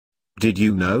Did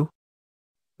you know?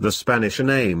 The Spanish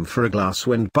name for a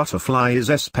glass-winged butterfly is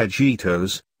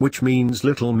espejitos, which means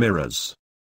little mirrors.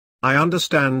 I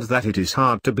understand that it is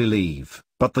hard to believe,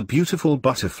 but the beautiful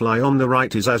butterfly on the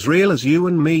right is as real as you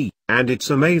and me, and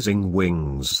its amazing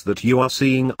wings that you are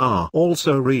seeing are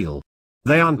also real.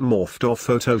 They aren't morphed or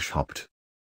photoshopped.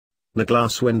 The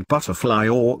glass-winged butterfly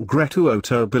or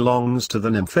Gretuoto belongs to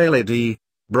the Nymphalidae,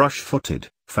 brush-footed,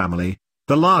 family,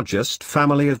 the largest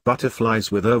family of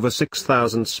butterflies with over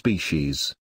 6,000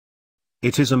 species.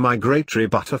 It is a migratory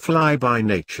butterfly by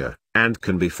nature, and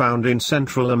can be found in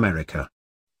Central America.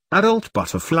 Adult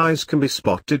butterflies can be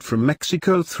spotted from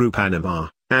Mexico through Panama,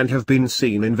 and have been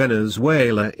seen in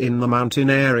Venezuela in the mountain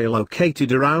area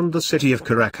located around the city of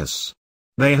Caracas.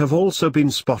 They have also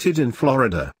been spotted in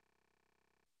Florida.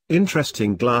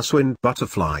 Interesting glass-winged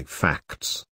butterfly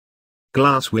facts.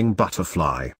 Glass-winged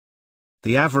butterfly.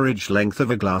 The average length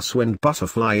of a glass-winged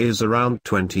butterfly is around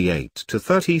 28 to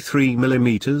 33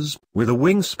 millimeters, with a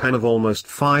wingspan of almost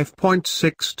 5.6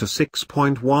 to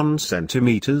 6.1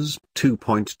 centimeters,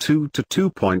 2.2 to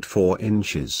 2.4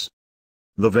 inches.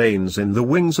 The veins in the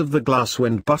wings of the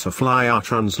glass-winged butterfly are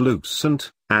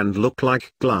translucent, and look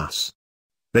like glass.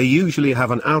 They usually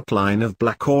have an outline of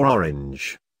black or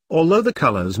orange, although the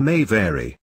colors may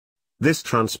vary. This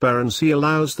transparency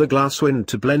allows the glasswind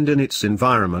to blend in its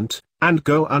environment, and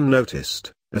go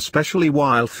unnoticed, especially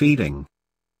while feeding.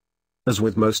 As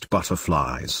with most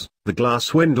butterflies, the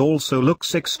glasswind also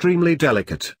looks extremely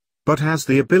delicate, but has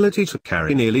the ability to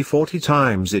carry nearly 40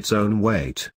 times its own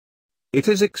weight. It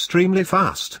is extremely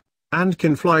fast, and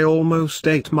can fly almost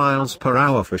 8 miles per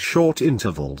hour for short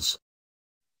intervals.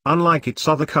 Unlike its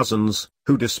other cousins,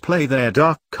 who display their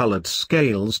dark-colored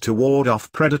scales to ward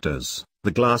off predators, the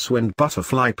glass-winged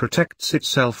butterfly protects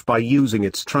itself by using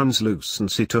its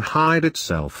translucency to hide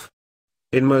itself.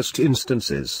 In most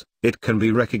instances, it can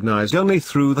be recognized only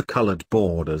through the colored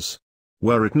borders.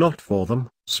 Were it not for them,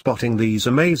 spotting these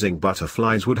amazing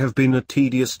butterflies would have been a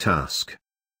tedious task.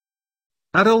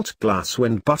 Adult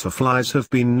glass-winged butterflies have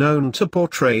been known to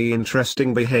portray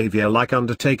interesting behavior like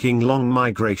undertaking long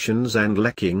migrations and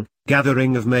lecking,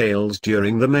 gathering of males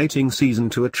during the mating season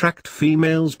to attract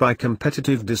females by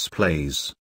competitive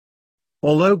displays.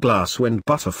 Although glass-winged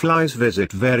butterflies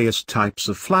visit various types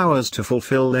of flowers to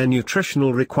fulfill their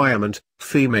nutritional requirement,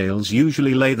 females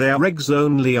usually lay their eggs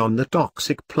only on the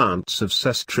toxic plants of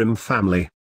Cestrum family.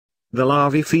 The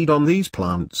larvae feed on these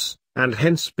plants, and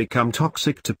hence become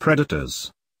toxic to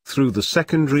predators, through the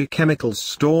secondary chemicals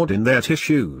stored in their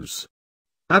tissues.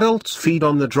 Adults feed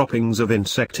on the droppings of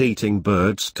insect-eating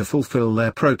birds to fulfill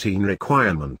their protein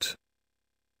requirement.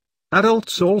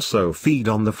 Adults also feed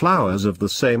on the flowers of the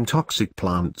same toxic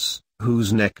plants,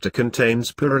 whose nectar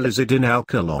contains pyrrolizidin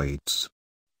alkaloids.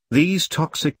 These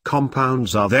toxic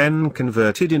compounds are then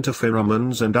converted into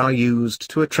pheromones and are used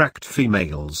to attract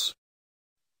females.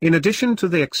 In addition to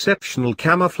the exceptional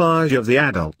camouflage of the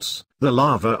adults, the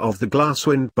larva of the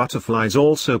glass-winged butterflies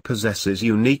also possesses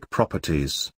unique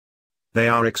properties. They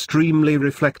are extremely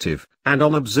reflective, and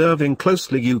on observing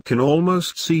closely you can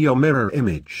almost see your mirror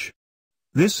image.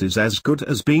 This is as good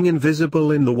as being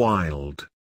invisible in the wild.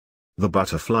 The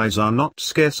butterflies are not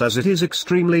scarce as it is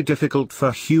extremely difficult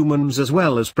for humans as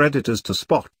well as predators to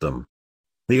spot them.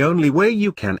 The only way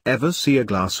you can ever see a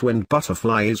glass-winged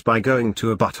butterfly is by going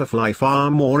to a butterfly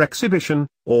farm or exhibition,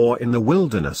 or in the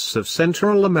wilderness of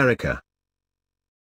Central America.